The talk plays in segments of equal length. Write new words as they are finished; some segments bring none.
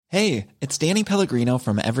Hey, it's Danny Pellegrino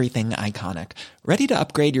from Everything Iconic. Ready to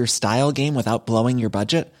upgrade your style game without blowing your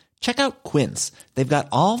budget? Check out Quince. They've got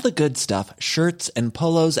all the good stuff, shirts and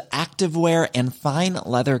polos, activewear, and fine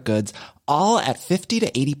leather goods, all at 50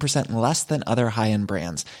 to 80% less than other high-end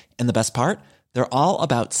brands. And the best part? They're all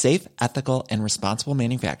about safe, ethical, and responsible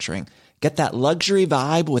manufacturing. Get that luxury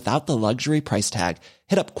vibe without the luxury price tag.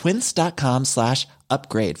 Hit up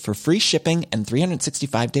quince.com/upgrade for free shipping and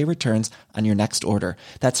 365-day returns on your next order.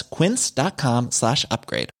 That's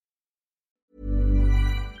quince.com/upgrade.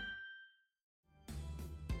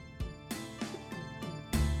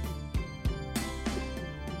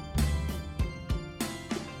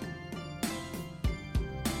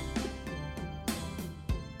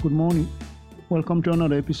 Good morning. Welcome to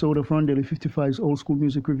another episode of Rondelle 55's Old School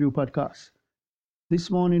Music Review Podcast. This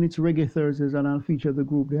morning it's Reggae Thursdays and I'll feature the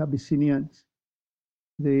group, the Abyssinians.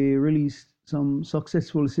 They released some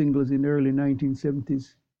successful singles in the early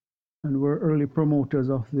 1970s and were early promoters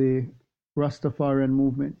of the Rastafarian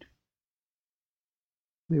movement.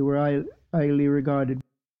 They were highly regarded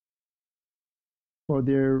for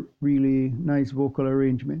their really nice vocal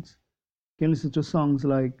arrangements. You can listen to songs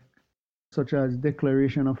such as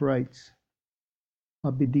Declaration of Rights,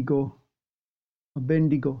 Bendigo,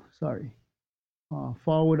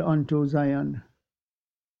 Forward Unto Zion,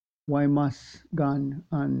 Waimas Gan,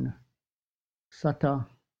 and Sata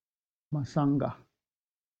Masanga.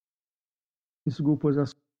 This group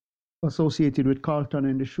was associated with Carlton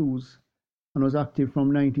and the Shoes and was active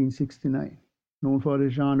from 1969, known for the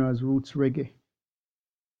genre as roots reggae.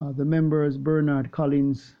 The members Bernard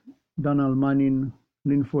Collins, Donald Manning,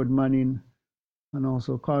 Linford Manning, and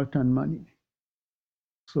also Carlton Manning.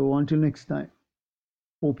 So until next time,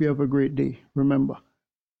 hope you have a great day. Remember,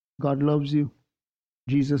 God loves you.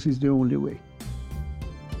 Jesus is the only way.